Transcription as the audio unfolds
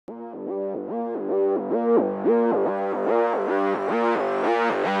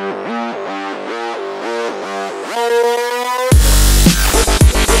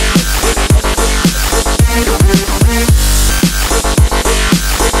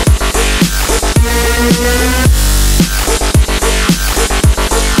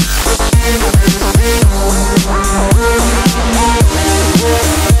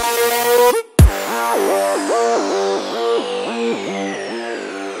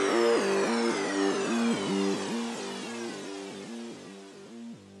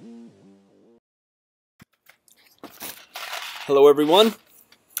Hello everyone,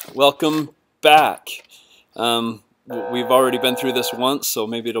 welcome back. We've already been through this once, so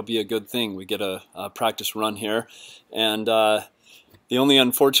maybe it'll be a good thing. We get a practice run here, and the only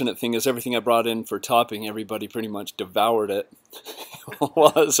unfortunate thing is everything I brought in for topping, everybody pretty much devoured it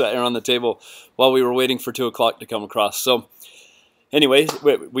while I was sat here on the table while we were waiting for 2 o'clock to come across. So anyway,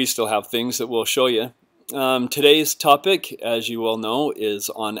 we still have things that we'll show you. Today's topic, as you all know, is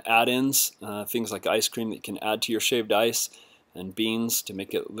on add-ins, things like ice cream that you can add to your shaved ice, and beans to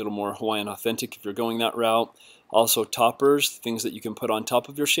make it a little more Hawaiian authentic if you're going that route. Also toppers, things that you can put on top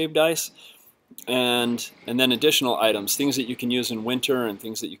of your shaved ice, and then additional items, things that you can use in winter and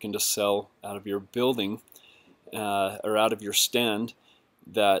things that you can just sell out of your building or out of your stand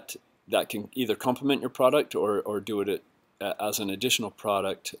that can either complement your product or do it as an additional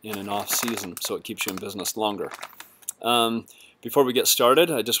product in an off season, so it keeps you in business longer. Before we get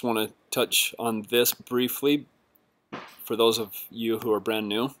started, I just want to touch on this briefly. For those of you who are brand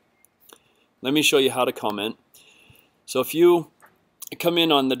new, let me show you how to comment. So if you come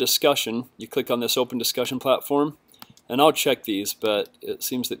in on the discussion, you click on this open discussion platform, and I'll check these, but it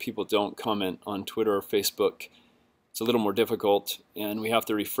seems that people don't comment on Twitter or Facebook. It's a little more difficult, and we have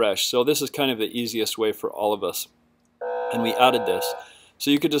to refresh. So this is kind of the easiest way for all of us, and we added this.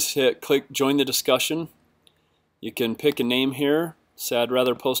 So you could just click join the discussion. You can pick a name here, say I'd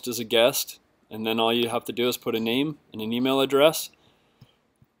rather post as a guest. And then all you have to do is put a name and an email address.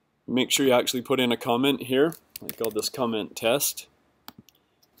 Make sure you actually put in a comment here. I call this comment test.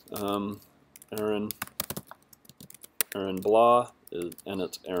 Aaron Blah, and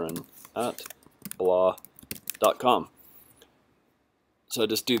it's Aaron at blah.com. So I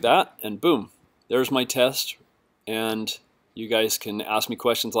just do that, and boom, there's my test. And you guys can ask me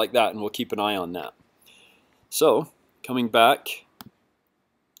questions like that, and we'll keep an eye on that. So coming back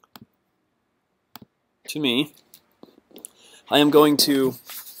to me, I am going to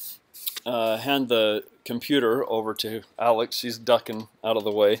hand the computer over to Alex. She's ducking out of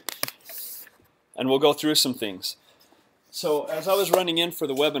the way, and we'll go through some things. So as I was running in for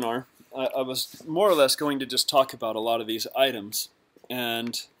the webinar, I was more or less going to just talk about a lot of these items,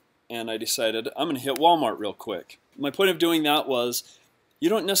 and I decided I'm going to hit Walmart real quick. My point of doing that was you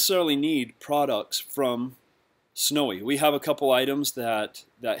don't necessarily need products from Snowy. We have a couple items that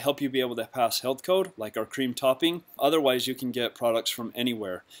help you be able to pass health code, like our cream topping. Otherwise, you can get products from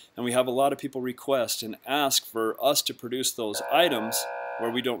anywhere. And we have a lot of people request and ask for us to produce those items where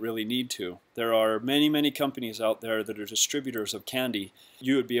we don't really need to. There are many, many companies out there that are distributors of candy.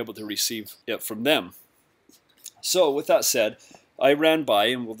 You would be able to receive it from them. So with that said, I ran by,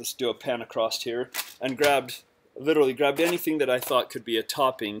 and we'll just do a pan across here, and literally grabbed anything that I thought could be a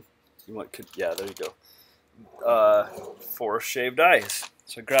topping. Yeah, there you go. For shaved ice.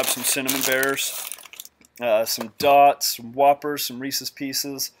 So I grabbed some cinnamon bears, some dots, some whoppers, some Reese's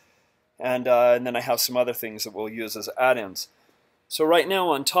Pieces, and then I have some other things that we'll use as add-ins. So right now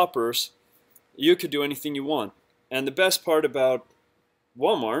on toppers, you could do anything you want. And the best part about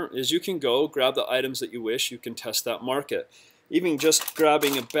Walmart is you can go grab the items that you wish. You can test that market. Even just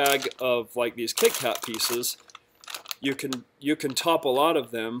grabbing a bag of like these Kit Kat pieces, you can top a lot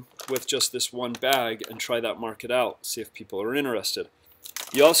of them with just this one bag and try that market out, see if people are interested.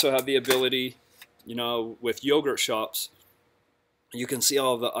 You also have the ability, you know, with yogurt shops, you can see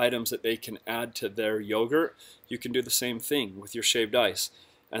all of the items that they can add to their yogurt. You can do the same thing with your shaved ice.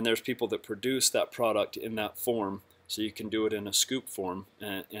 And there's people that produce that product in that form, so you can do it in a scoop form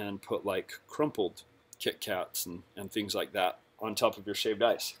and put like crumpled Kit Kats and things like that on top of your shaved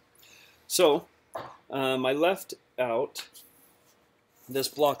ice. So I left out this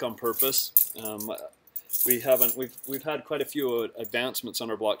block on purpose. We've had quite a few advancements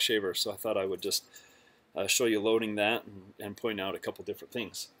on our block shaver, so I thought I would just show you loading that and point out a couple different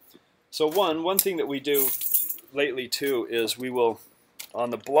things. So one thing that we do lately too is we will, on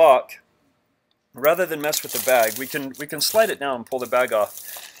the block, rather than mess with the bag, we can slide it down and pull the bag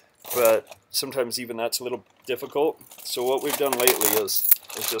off, but sometimes even that's a little difficult. So what we've done lately is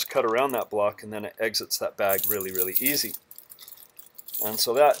just cut around that block, and then it exits that bag really, really easy. And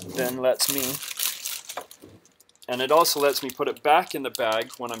so that then lets me And it also lets me put it back in the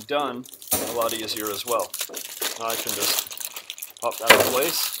bag when I'm done a lot easier as well. Now I can just pop that in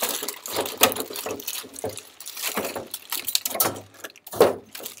place.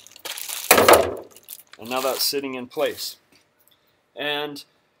 And now that's sitting in place. And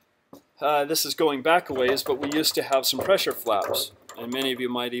this is going back a ways, but we used to have some pressure flaps. And many of you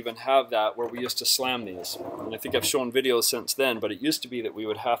might even have that, where we used to slam these. And I think I've shown videos since then, but it used to be that we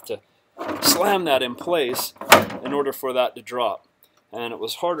would have to slam that in place in order for that to drop. And it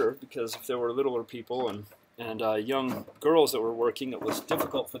was harder because if there were littler people and young girls that were working, it was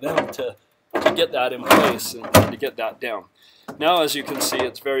difficult for them to get that in place and to get that down. Now, as you can see,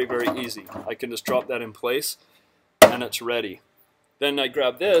 it's very, very easy. I can just drop that in place and it's ready. Then I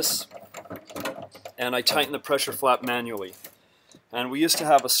grab this and I tighten the pressure flap manually. And we used to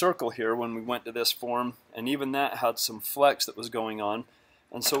have a circle here when we went to this form, and even that had some flex that was going on,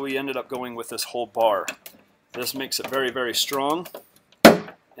 and so we ended up going with this whole bar. This makes it very, very strong,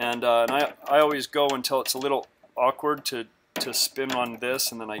 and I always go until it's a little awkward to spin on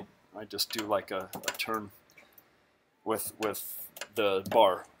this, and then I just do like a turn with the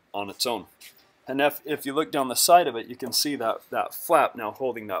bar on its own. And if you look down the side of it, you can see that flap now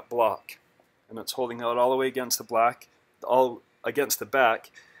holding that block, and it's holding out all the way against the black, all against the back,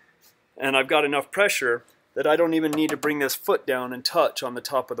 and I've got enough pressure that I don't even need to bring this foot down and touch on the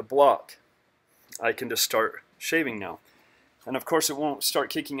top of the block. I can just start shaving now. And of course it won't start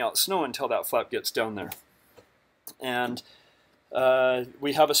kicking out snow until that flap gets down there. And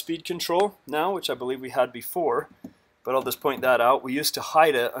we have a speed control now, which I believe we had before, but I'll just point that out. We used to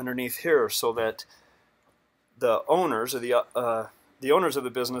hide it underneath here so that the owners, or the owners of the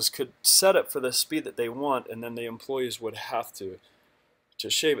business, could set it for the speed that they want, and then the employees would have to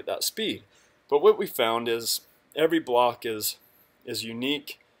shave at that speed. But what we found is every block is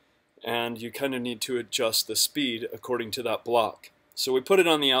unique, and you kind of need to adjust the speed according to that block. So we put it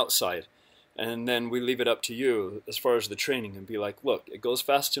on the outside, and then we leave it up to you as far as the training, and be like, look, it goes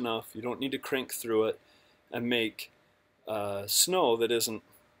fast enough, you don't need to crank through it and make snow that isn't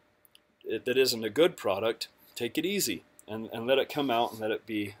a good product. Take it easy. And let it come out and let it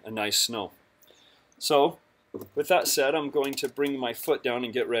be a nice snow. So, with that said, I'm going to bring my foot down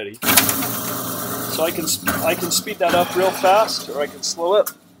and get ready. So I can speed that up real fast, or I can slow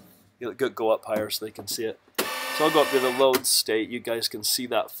it. Go up higher so they can see it. So I'll go up to the load state. You guys can see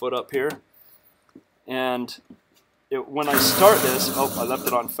that foot up here. And when I start this, oh, I left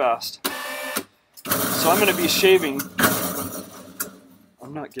it on fast. So I'm going to be shaving.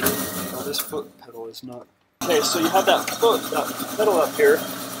 I'm not getting, oh, this foot pedal is not. Okay, so you have that pedal up here,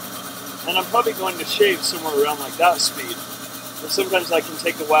 and I'm probably going to shave somewhere around like that speed. But sometimes I can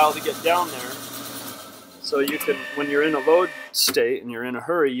take a while to get down there. So you can, when you're in a load state and you're in a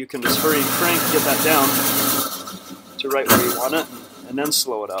hurry, you can just hurry and crank, get that down to right where you want it, and then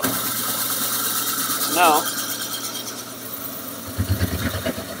slow it up. So now,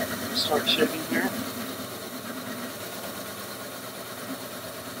 start shaving here.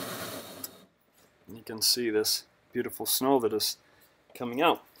 You can see this beautiful snow that is coming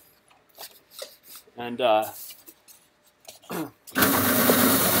out. And so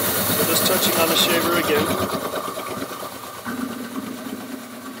just touching on the shaver again.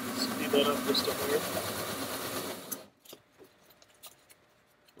 Speed that up just a hair.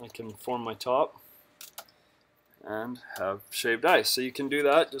 I can form my top and have shaved ice. So you can do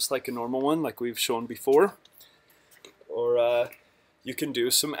that just like a normal one, like we've shown before. Or you can do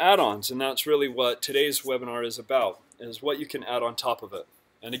some add-ons, and that's really what today's webinar is about, is what you can add on top of it.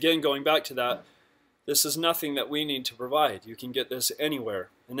 And again, going back to that, this is nothing that we need to provide. You can get this anywhere.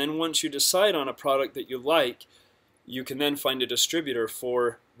 And then once you decide on a product that you like, you can then find a distributor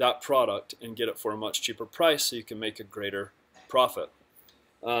for that product and get it for a much cheaper price so you can make a greater profit.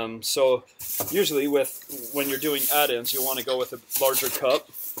 So usually when you're doing add-ins, you want to go with a larger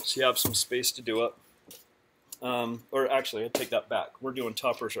cup so you have some space to do it. Or actually, I take that back. We're doing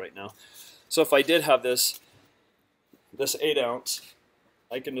toppers right now. So if I did have this 8 ounce,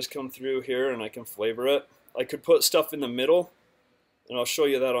 I can just come through here and I can flavor it. I could put stuff in the middle, and I'll show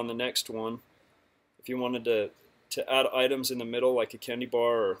you that on the next one. If you wanted to add items in the middle, like a candy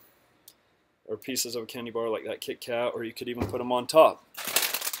bar or pieces of a candy bar like that Kit Kat, or you could even put them on top.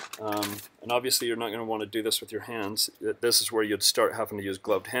 And obviously you're not going to want to do this with your hands. This is where you'd start having to use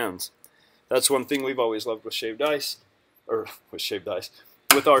gloved hands. That's one thing we've always loved with shaved ice, or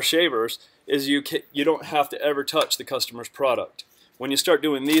with our shavers, is you don't have to ever touch the customer's product. When you start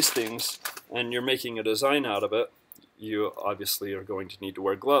doing these things and you're making a design out of it, you obviously are going to need to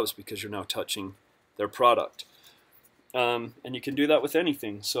wear gloves because you're now touching their product. And you can do that with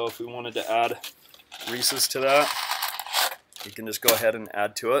anything. So if we wanted to add Reese's to that, you can just go ahead and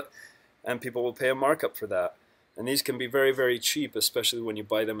add to it, and people will pay a markup for that. And these can be very, very cheap, especially when you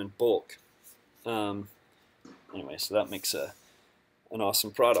buy them in bulk. Anyway, so that makes an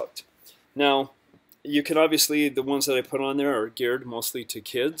awesome product. Now, you can obviously, the ones that I put on there are geared mostly to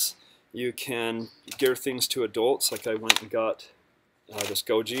kids. You can gear things to adults, like I went and got this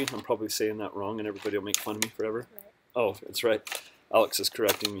goji. I'm probably saying that wrong, and everybody will make fun of me forever. Right. Oh, that's right. Alex is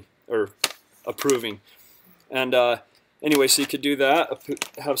correcting me, or approving. And anyway, so you could do that,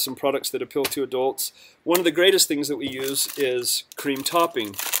 have some products that appeal to adults. One of the greatest things that we use is cream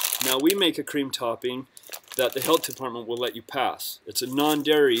topping. Now, we make a cream topping that the health department will let you pass. It's a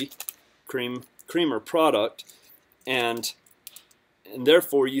non-dairy creamer product, and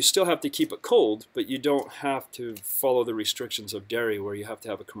therefore you still have to keep it cold, but you don't have to follow the restrictions of dairy where you have to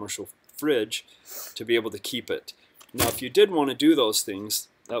have a commercial fridge to be able to keep it. Now, if you did want to do those things,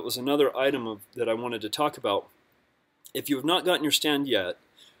 that was another item that I wanted to talk about. If you have not gotten your stand yet,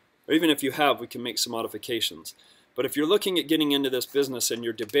 or even if you have, we can make some modifications. But if you're looking at getting into this business and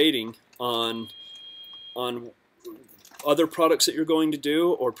you're debating on other products that you're going to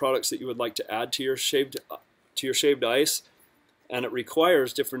do, or products that you would like to add to your shaved ice, and it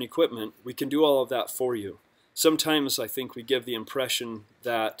requires different equipment, we can do all of that for you. Sometimes I think we give the impression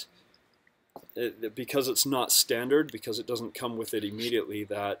that because it's not standard, because it doesn't come with it immediately,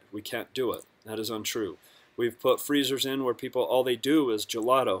 that we can't do it. That is untrue. We've put freezers in where people, all they do is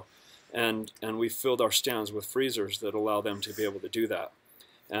gelato, and we've filled our stands with freezers that allow them to be able to do that.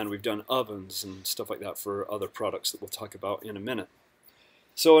 And we've done ovens and stuff like that for other products that we'll talk about in a minute.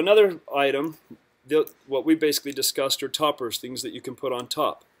 So another item, what we basically discussed are toppers, things that you can put on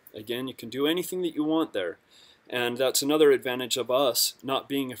top. Again, you can do anything that you want there. And that's another advantage of us not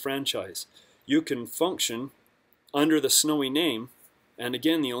being a franchise. You can function under the Snowy name, and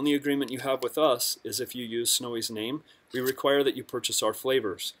again, the only agreement you have with us is if you use Snowy's name, we require that you purchase our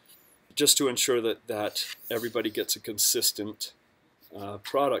flavors, just to ensure that everybody gets a consistent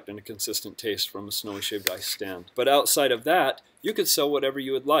product and a consistent taste from a Snowy Shaved Ice stand. But outside of that, you could sell whatever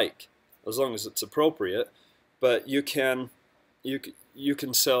you would like, as long as it's appropriate. But you can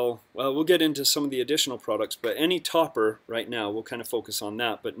sell, well, we'll get into some of the additional products, but any topper right now, we'll kind of focus on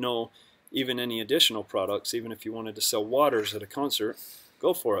that. But no, even any additional products, even if you wanted to sell waters at a concert,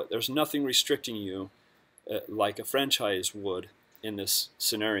 go for it. There's nothing restricting you like a franchise would in this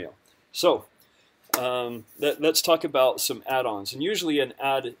scenario. So let's talk about some add-ons. And usually an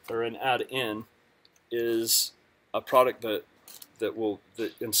add-in is a product that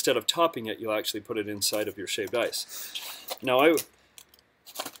instead of topping it, you'll actually put it inside of your shaved ice. Now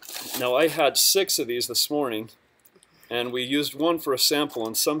I had 6 of these this morning, and we used one for a sample,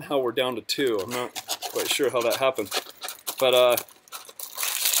 and somehow we're down to 2. I'm not quite sure how that happened, but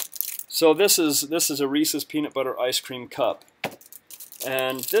so this is a Reese's peanut butter ice cream cup,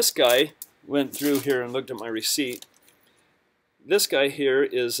 and this guy went through here and looked at my receipt. This guy here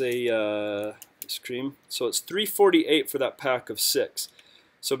is a ice cream, so it's $3.48 for that pack of 6.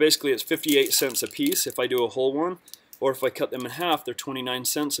 So basically, it's 58 cents a piece if I do a whole one, or if I cut them in half, they're 29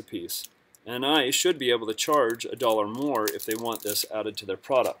 cents a piece. And I should be able to charge $1 more if they want this added to their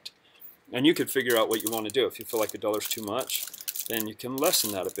product. And you could figure out what you want to do. If you feel like $1's too much, then you can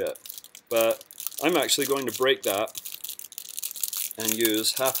lessen that a bit. But I'm actually going to break that and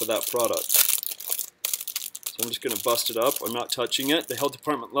use half of that product. So I'm just going to bust it up. I'm not touching it. The health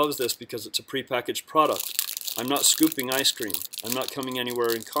department loves this because it's a prepackaged product. I'm not scooping ice cream. I'm not coming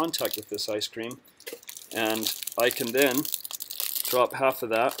anywhere in contact with this ice cream. And I can then drop half of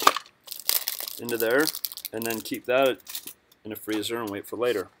that into there and then keep that in a freezer and wait for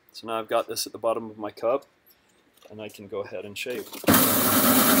later. So now I've got this at the bottom of my cup, and I can go ahead and shave.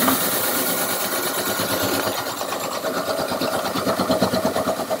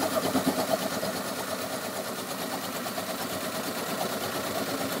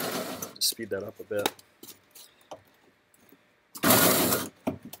 Speed that up a bit.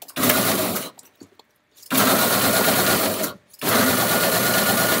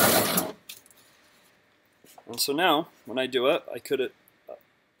 And so now, when I do it,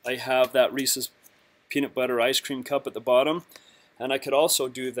 I have that Reese's peanut butter ice cream cup at the bottom, and I could also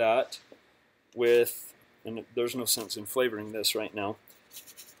do that with, and there's no sense in flavoring this right now,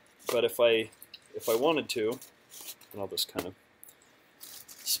 but if I wanted to, and I'll just kind of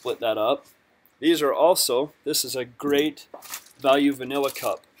split that up. These are also, this is a great value vanilla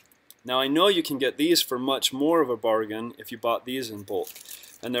cup. Now I know you can get these for much more of a bargain if you bought these in bulk,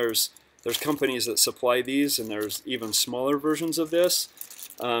 and there's companies that supply these, and there's even smaller versions of this.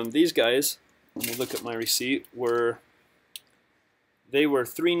 These guys, when we look at my receipt, were they were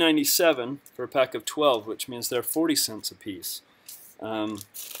 $3.97 for a pack of 12, which means they're 40 cents a piece.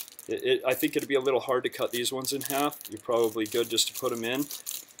 I think it'd be a little hard to cut these ones in half. You're probably good just to put them in.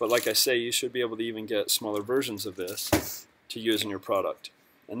 But like I say, you should be able to even get smaller versions of this to use in your product.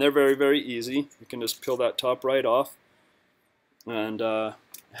 And they're very, very easy. You can just peel that top right off and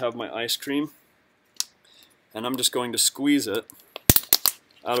have my ice cream. And I'm just going to squeeze it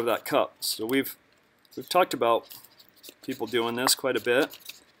out of that cup. So we've talked about people doing this quite a bit.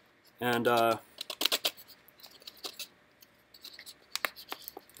 And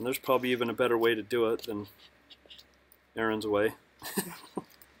there's probably even a better way to do it than Aaron's way.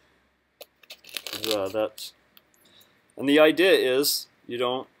 And the idea is you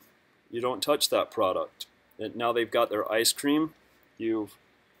don't touch that product. And now they've got their ice cream. You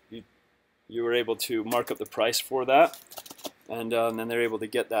were able to mark up the price for that, and then they're able to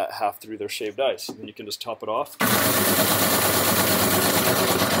get that half through their shaved ice. And then you can just top it off.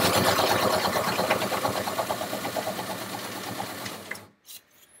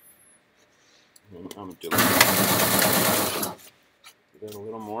 I'm gonna do it a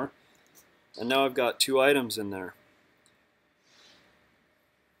little more. And now I've got 2 items in there.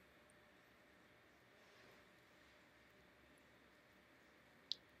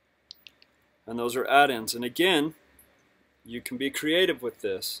 And those are add-ins. And again, you can be creative with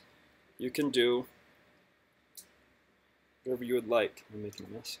this. You can do whatever you would like. I'm making a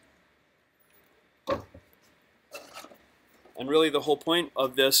mess. And really the whole point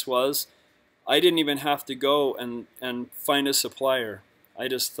of this was I didn't even have to go and find a supplier. I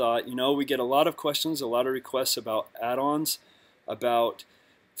just thought, you know, we get a lot of questions, a lot of requests about add-ons, about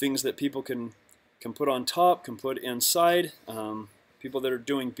things that people can put on top, can put inside. People that are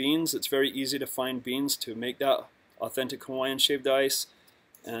doing beans, it's very easy to find beans to make that authentic Hawaiian shaved ice.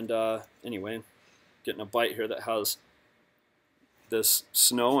 And anyway, getting a bite here that has this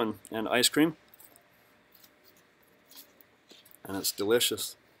snow and ice cream. And it's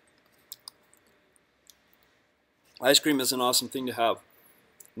delicious. Ice cream is an awesome thing to have.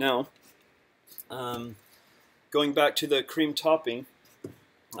 Now, going back to the cream topping,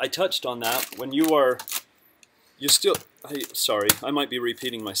 I touched on that. When sorry, I might be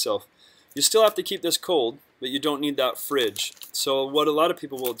repeating myself. You still have to keep this cold, but you don't need that fridge. So what a lot of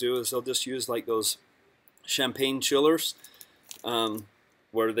people will do is they'll just use like those champagne chillers,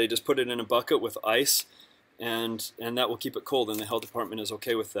 where they just put it in a bucket with ice, and that will keep it cold, and the health department is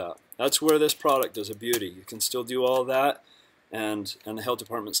okay with that. That's where this product is a beauty. You can still do all that, and the health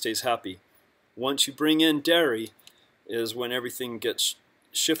department stays happy. Once you bring in dairy is when everything gets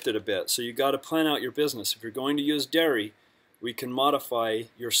shifted a bit. So you got to plan out your business. If you're going to use dairy, we can modify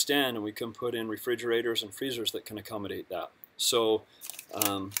your stand and we can put in refrigerators and freezers that can accommodate that. So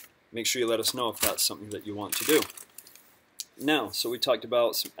make sure you let us know if that's something that you want to do. Now, so we talked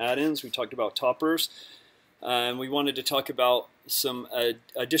about some add-ins, we talked about toppers, and we wanted to talk about some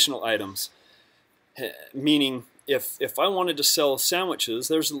additional items. Meaning, if I wanted to sell sandwiches,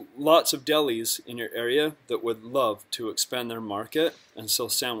 there's lots of delis in your area that would love to expand their market and sell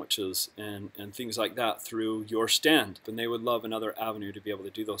sandwiches and things like that through your stand. And they would love another avenue to be able to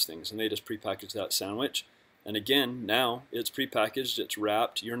do those things. And they just prepackage that sandwich. And again, now it's prepackaged, it's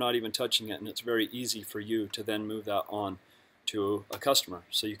wrapped, you're not even touching it, and it's very easy for you to then move that on to a customer.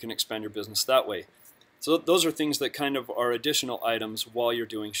 So you can expand your business that way. So those are things that kind of are additional items while you're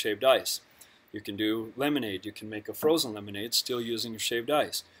doing shaved ice. You can do lemonade. You can make a frozen lemonade still using your shaved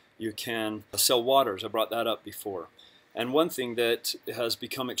ice. You can sell waters. I brought that up before. And one thing that has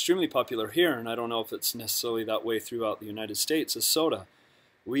become extremely popular here, and I don't know if it's necessarily that way throughout the United States, is soda.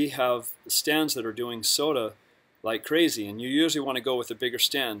 We have stands that are doing soda like crazy, and you usually want to go with a bigger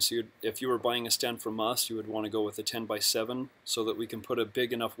stand. So if you were buying a stand from us, you would want to go with a 10x7 so that we can put a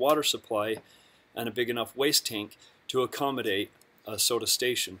big enough water supply and a big enough waste tank to accommodate a soda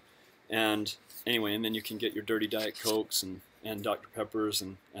station. And anyway, and then you can get your dirty Diet Cokes and Dr. Peppers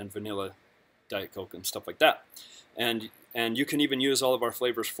and vanilla Diet Coke and stuff like that. And you can even use all of our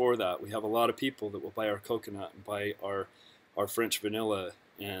flavors for that. We have a lot of people that will buy our coconut and buy our French vanilla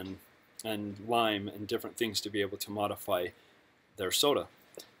and lime and different things to be able to modify their soda.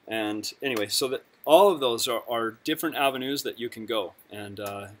 And anyway, so that all of those are different avenues that you can go, and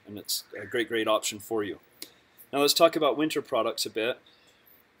it's a great option for you. Now let's talk about winter products a bit.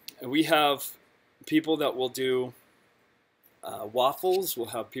 We have people that will do waffles, we'll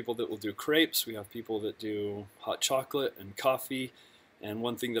have people that will do crepes, we have people that do hot chocolate and coffee, and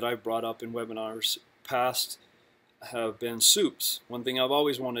one thing that I've brought up in webinars past have been soups. One thing I've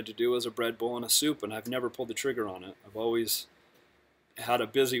always wanted to do is a bread bowl and a soup, and I've never pulled the trigger on it. I've always had a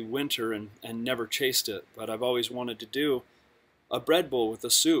busy winter and never chased it, but I've always wanted to do a bread bowl with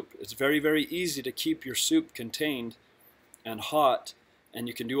a soup. It's very, very easy to keep your soup contained and hot, and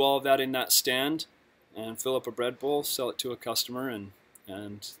you can do all of that in that stand and fill up a bread bowl, sell it to a customer, and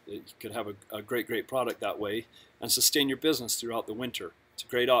you could have a great product that way and sustain your business throughout the winter. It's a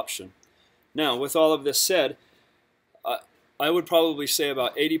great option. Now, with all of this said, I would probably say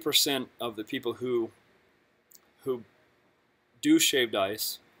about 80% of the people who do shaved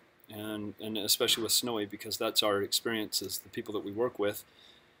ice, and especially with Snowy, because that's our experience as the people that we work with,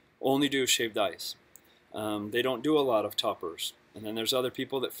 only do shaved ice. They don't do a lot of toppers. And then there's other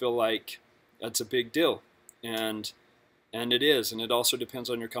people that feel like that's a big deal. And it is. And it also depends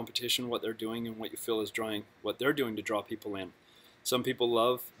on your competition, what they're doing, and what you feel is drawing, what they're doing to draw people in. Some people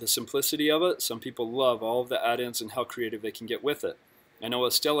love the simplicity of it. Some people love all of the add-ins and how creative they can get with it. I know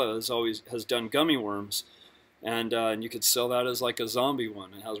Estella has done gummy worms, and you could sell that as like a zombie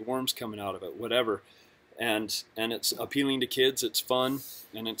one. It has worms coming out of it, whatever. And it's appealing to kids. It's fun,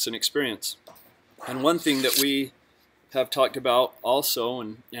 and it's an experience. And one thing that we have talked about also,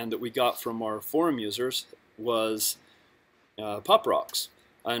 and that we got from our forum users, was Pop Rocks.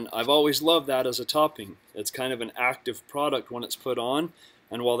 And I've always loved that as a topping. It's kind of an active product when it's put on,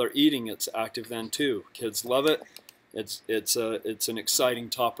 and while they're eating, it's active then too. Kids love it. It's an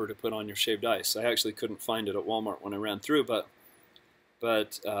exciting topper to put on your shaved ice. I actually couldn't find it at Walmart when I ran through, but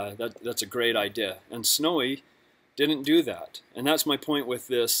that's a great idea. And Snowy didn't do that, and that's my point with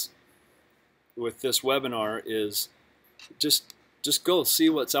this webinar is just go see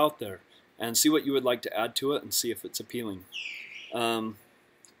what's out there and see what you would like to add to it and see if it's appealing.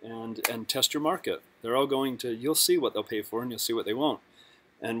 And test your market. They're all going to, you'll see what they'll pay for and you'll see what they won't.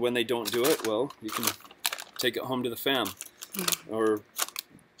 And when they don't do it, well, you can take it home to the fam or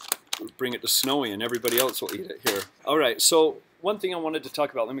bring it to Snowy and everybody else will eat it here. All right, so one thing I wanted to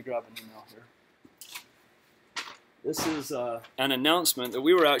talk about, let me grab an email here. This is an announcement that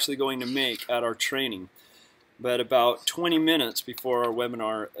we were actually going to make at our training, but about 20 minutes before our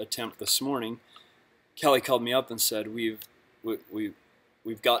webinar attempt this morning, Kelly called me up and said, we've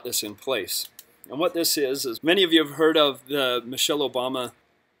got this in place. And what this is many of you have heard of the Michelle Obama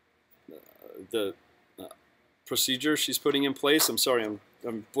procedure she's putting in place. I'm sorry,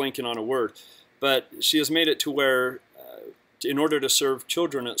 I'm blanking on a word. But she has made it to where in order to serve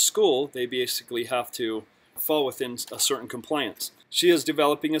children at school, they basically have to fall within a certain compliance. She is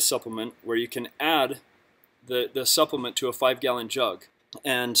developing a supplement where you can add the supplement to a 5-gallon jug.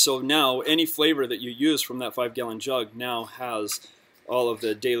 And so now any flavor that you use from that 5-gallon jug now has all of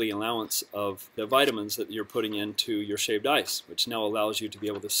the daily allowance of the vitamins that you're putting into your shaved ice, which now allows you to be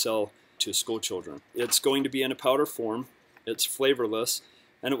able to sell to school children. It's going to be in a powder form, it's flavorless,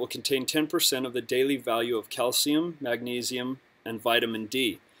 and it will contain 10% of the daily value of calcium, magnesium, and vitamin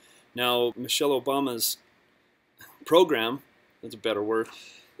D. Now, Michelle Obama's program, that's a better word,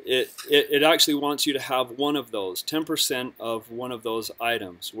 it actually wants you to have one of those, 10% of one of those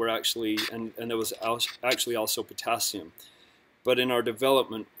items. We're actually, and there was actually also potassium. But in our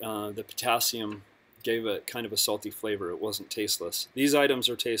development, the potassium gave it kind of a salty flavor. It wasn't tasteless. These items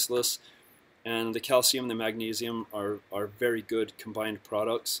are tasteless, and the calcium and the magnesium are very good combined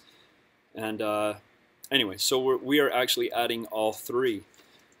products. And anyway, so we are actually adding all three,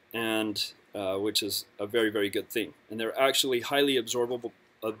 and which is a very, very good thing. And they're actually highly absorbable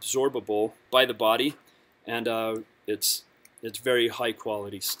by the body, and it's very high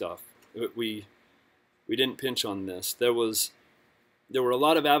quality stuff. We didn't pinch on this. There were a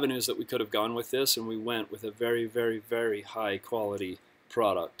lot of avenues that we could have gone with this, and we went with a very, very, very high quality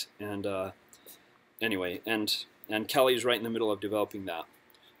product. And anyway, and Kelly's right in the middle of developing that.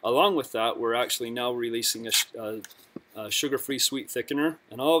 Along with that, we're actually now releasing a sugar-free sweet thickener,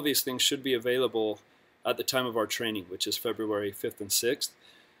 and all of these things should be available at the time of our training, which is February 5th and 6th.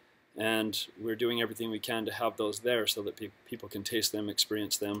 And we're doing everything we can to have those there so that people can taste them,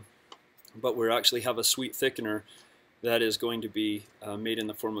 experience them. But we actually have a sweet thickener that is going to be made in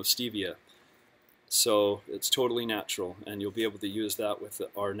the form of stevia. So it's totally natural, and you'll be able to use that with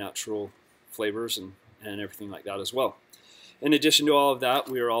our natural flavors and everything like that as well. In addition to all of that,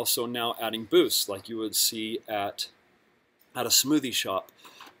 we are also now adding boosts like you would see at a smoothie shop,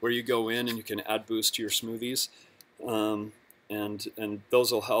 where you go in and you can add boosts to your smoothies. And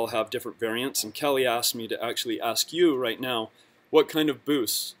those will all have different variants. And Kelly asked me to actually ask you right now what kind of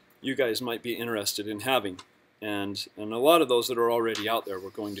boosts you guys might be interested in having. And a lot of those that are already out there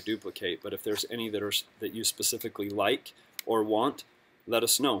we're going to duplicate, but if there's any that you specifically like or want, let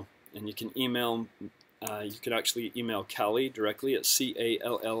us know. And you can email, you can actually email Callie directly at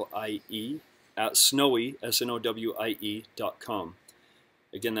CALLIE at snowy, SNOWIE.com.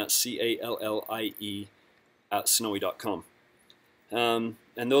 Again, that's CALLIE at snowy.com. And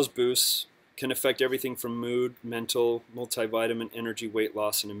those boosts can affect everything from mood, mental, multivitamin, energy, weight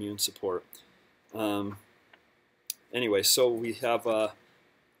loss, and immune support. Anyway, so we have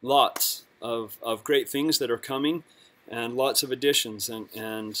lots of great things that are coming, and lots of additions,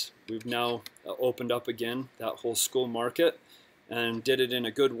 and we've now opened up again that whole school market, and did it in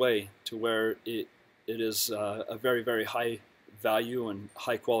a good way to where it is a very, very high value and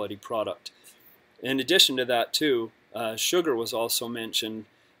high quality product. In addition to that too, sugar was also mentioned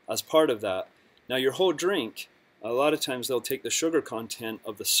as part of that. Now your whole drink, a lot of times they'll take the sugar content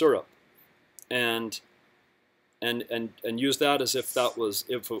of the syrup and use that as if it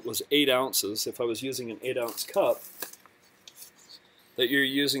was 8 ounces, if I was using an 8-ounce cup, that you're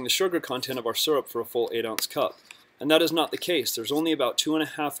using the sugar content of our syrup for a full 8-ounce cup. And that is not the case. There's only about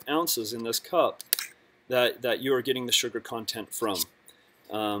 2.5 ounces in this cup that you are getting the sugar content from.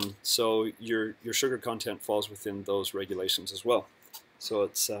 So your sugar content falls within those regulations as well. So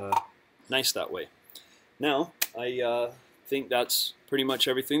it's nice that way. Now, I think that's pretty much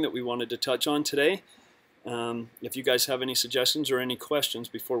everything that we wanted to touch on today. If you guys have any suggestions or any questions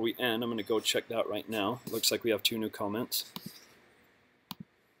before we end, I'm going to go check that right now. Looks like we have 2 new comments.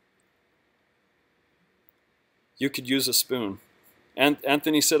 You could use a spoon.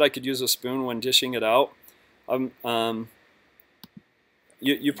 Anthony said I could use a spoon when dishing it out.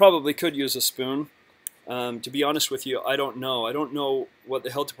 You probably could use a spoon. To be honest with you, I don't know. I don't know what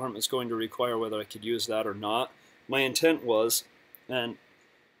the health department is going to require, whether I could use that or not. My intent was, and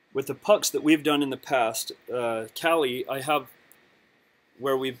with the pucks that we've done in the past, Callie, I have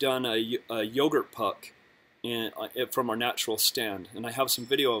where we've done a yogurt puck from our natural stand, and I have some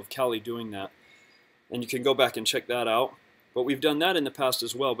video of Callie doing that, and you can go back and check that out. But we've done that in the past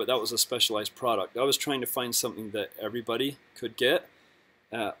as well, but that was a specialized product. I was trying to find something that everybody could get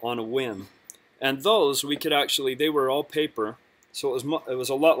on a whim. And those, we could actually, they were all paper, so it was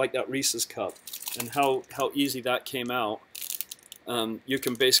a lot like that Reese's cup, and how easy that came out. You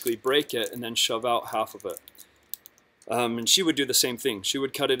can basically break it and then shove out half of it. And she would do the same thing. She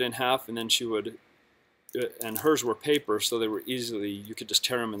would cut it in half, and then she would, and hers were paper, so they were easily, you could just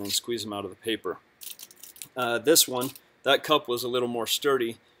tear them and then squeeze them out of the paper. This one, that cup was a little more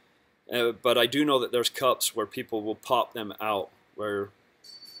sturdy, but I do know that there's cups where people will pop them out, where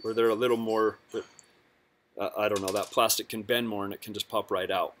they're a little more, I don't know, that plastic can bend more and it can just pop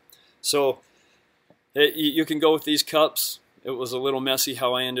right out. So you can go with these cups. It was a little messy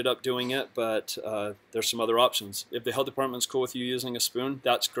how I ended up doing it, but there's some other options. If the health department's cool with you using a spoon,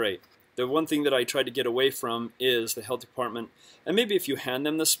 that's great. The one thing that I try to get away from is the health department, and maybe if you hand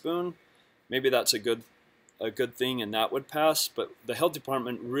them the spoon, maybe that's a good thing and that would pass, but the health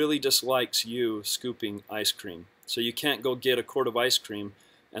department really dislikes you scooping ice cream. So you can't go get a quart of ice cream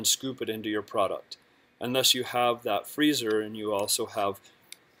and scoop it into your product unless you have that freezer and you also have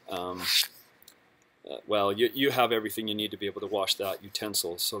well, you have everything you need to be able to wash that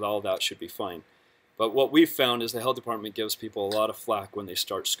utensil, so all that should be fine. But what we've found is the health department gives people a lot of flack when they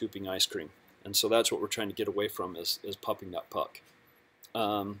start scooping ice cream, and so that's what we're trying to get away from, is popping that puck.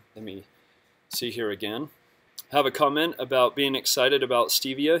 Let me see here again. Have a comment about being excited about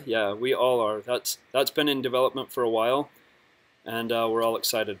stevia. Yeah, we all are. That's been in development for a while, and we're all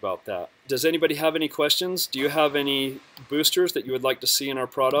excited about that. Does anybody have any questions? Do you have any boosters that you would like to see in our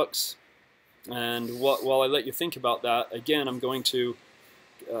products? And while I let you think about that, again, I'm going to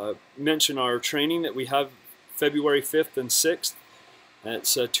mention our training that we have February 5th and 6th.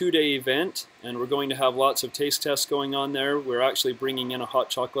 It's a 2-day event, and we're going to have lots of taste tests going on there. We're actually bringing in a hot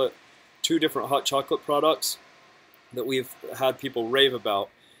chocolate, 2 different hot chocolate products that we've had people rave about,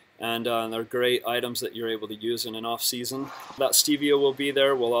 and they're great items that you're able to use in an off season. That stevia will be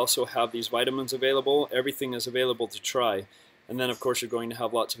there. We'll also have these vitamins available. Everything is available to try. And then of course you're going to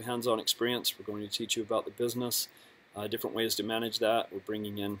have lots of hands-on experience. We're going to teach you about the business, different ways to manage that. We're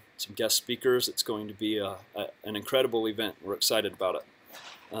bringing in some guest speakers. It's going to be an incredible event. We're excited about it.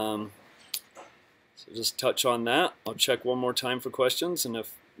 So just touch on that. I'll check one more time for questions, and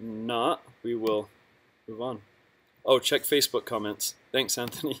if not, we will move on. Oh, check Facebook comments. Thanks,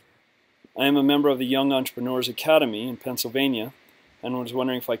 Anthony. I am a member of the Young Entrepreneurs Academy in Pennsylvania, and was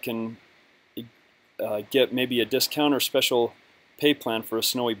wondering if I can get maybe a discount or special pay plan for a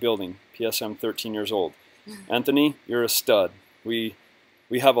snowy building. P.S. I'm 13 years old. Anthony, you're a stud. We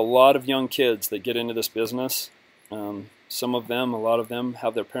have a lot of young kids that get into this business. Some of them, a lot of them,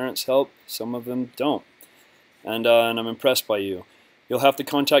 have their parents help. Some of them don't. And I'm impressed by you. You'll have to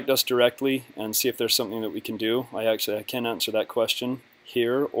contact us directly and see if there's something that we can do. I can't answer that question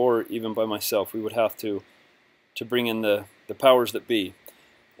here or even by myself. We would have to bring in the powers that be.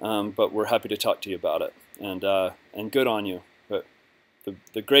 But we're happy to talk to you about it. And good on you. But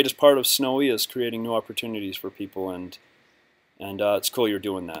the greatest part of Snowy is creating new opportunities for people, and it's cool you're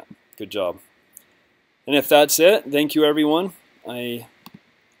doing that. Good job. And if that's it, thank you everyone. I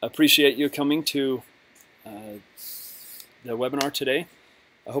appreciate you coming to the webinar today.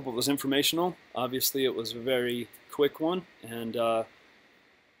 I hope it was informational. Obviously it was a very quick one and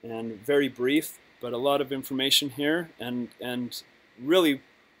very brief, but a lot of information here, and really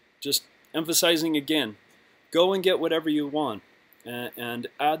just emphasizing again, go and get whatever you want and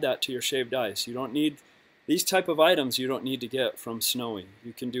add that to your shaved ice. You don't need these type of items, you don't need to get from Snowy.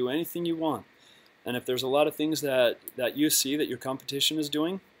 You can do anything you want. And if there's a lot of things that you see that your competition is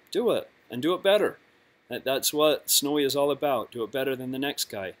doing, do it, and do it better. That's what Snowy is all about. Do it better than the next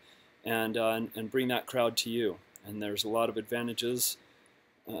guy, and bring that crowd to you. And there's a lot of advantages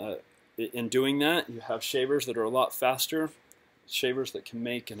in doing that. You have shavers that are a lot faster, shavers that can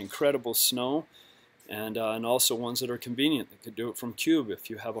make an incredible snow, and also ones that are convenient, that could do it from cube if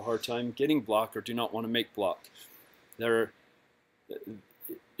you have a hard time getting block or do not want to make block.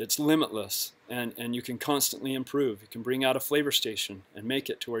 It's limitless, and you can constantly improve. You can bring out a flavor station and make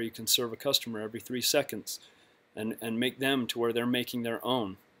it to where you can serve a customer every 3 seconds, and make them to where they're making their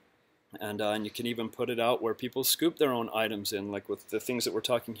own. And you can even put it out where people scoop their own items in, like with the things that we're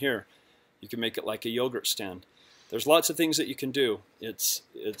talking here. You can make it like a yogurt stand. There's lots of things that you can do. It's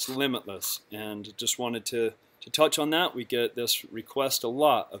limitless, and just wanted to touch on that. We get this request a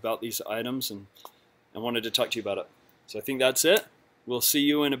lot about these items, and I wanted to talk to you about it. So I think that's it. We'll see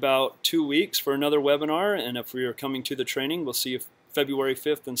you in about 2 weeks for another webinar, and if we are coming to the training, we'll see you February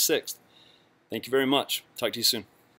 5th and 6th. Thank you very much. Talk to you soon.